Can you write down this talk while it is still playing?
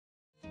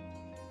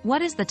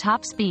What is the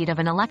top speed of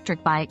an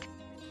electric bike?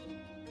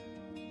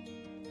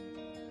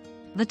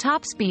 The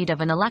top speed of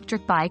an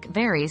electric bike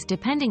varies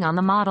depending on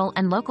the model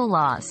and local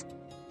laws.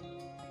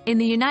 In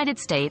the United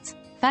States,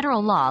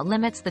 federal law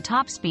limits the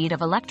top speed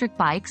of electric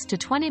bikes to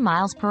 20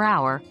 miles per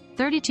hour,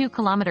 32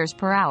 kilometers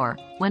per hour,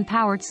 when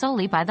powered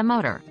solely by the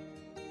motor.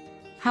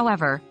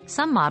 However,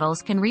 some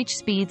models can reach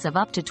speeds of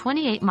up to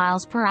 28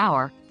 miles per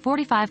hour,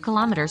 45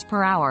 kilometers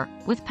per hour,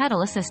 with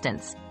pedal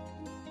assistance.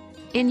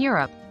 In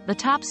Europe, the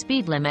top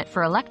speed limit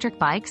for electric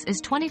bikes is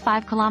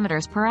 25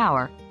 kilometers per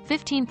hour,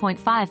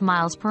 15.5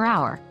 miles per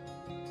hour.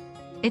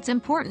 It's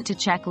important to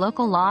check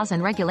local laws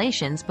and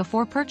regulations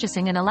before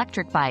purchasing an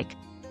electric bike.